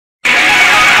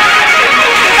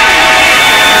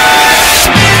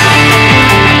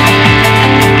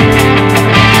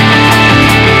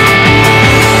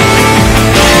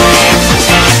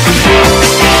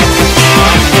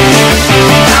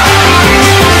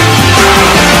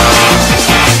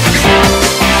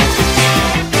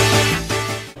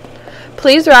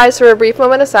Please rise for a brief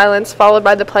moment of silence, followed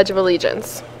by the Pledge of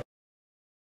Allegiance.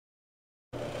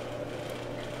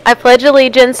 I pledge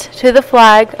allegiance to the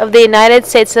flag of the United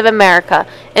States of America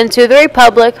and to the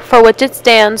republic for which it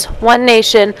stands, one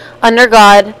nation, under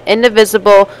God,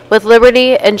 indivisible, with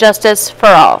liberty and justice for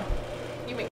all.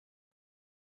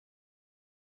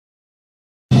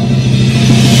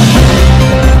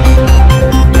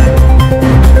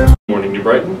 Morning, New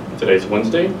Brighton. Today's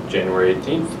Wednesday, January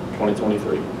 18th,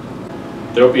 2023.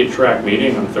 There will be a track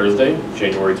meeting on Thursday,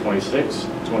 January 26th,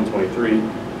 2023,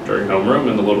 during homeroom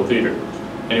in the Little Theater.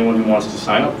 Anyone who wants to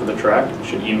sign up for the track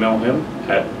should email him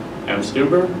at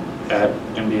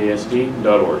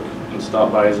mstuber@mbasd.org and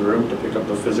stop by his room to pick up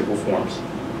the physical forms.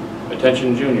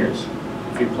 Attention juniors,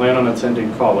 if you plan on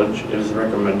attending college, it is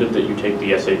recommended that you take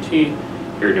the SAT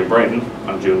here in New Brighton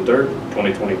on June 3rd,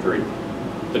 2023.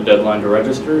 The deadline to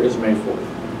register is May 4th.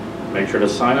 Make sure to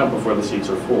sign up before the seats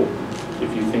are full.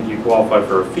 If you think you qualify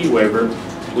for a fee waiver,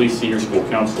 please see your school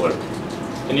counselor.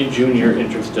 Any junior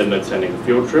interested in attending a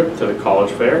field trip to the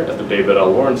college fair at the David L.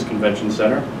 Lawrence Convention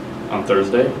Center on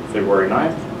Thursday, February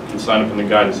 9th, can sign up in the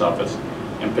guidance office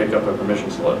and pick up a permission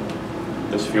slip.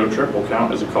 This field trip will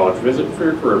count as a college visit for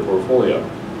your career portfolio.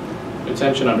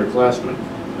 Attention underclassmen,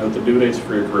 note the due dates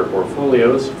for your career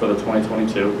portfolios for the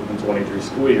 2022 and 23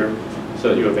 school year so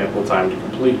that you have ample time to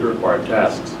complete your required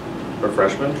tasks. For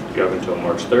freshmen, you have until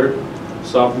March 3rd,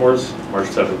 sophomores, March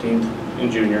 17th,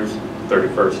 and juniors,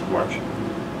 31st March.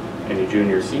 Any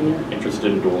junior or senior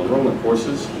interested in dual enrollment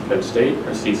courses in Penn State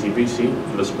or CCBC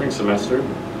for the spring semester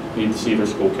need to see their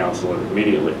school counselor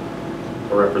immediately.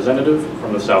 A representative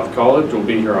from the South College will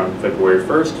be here on February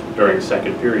 1st during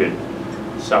second period.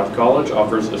 South College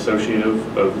offers Associate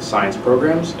of Science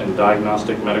programs in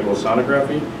Diagnostic Medical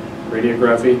Sonography,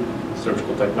 Radiography,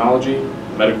 Surgical Technology,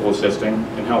 Medical Assisting,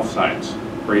 and Health Science,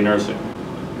 pre-nursing.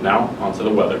 Now, onto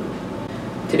the weather.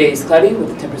 Today is cloudy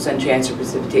with a 10% chance of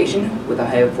precipitation with a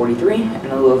high of 43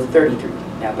 and a low of 33.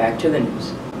 Now back to the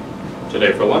news.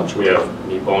 Today for lunch we have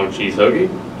meatball and cheese hoagie,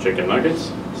 chicken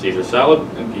nuggets, Caesar salad,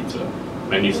 and pizza.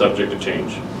 Menu subject to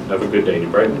change. Have a good day, New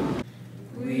Brighton.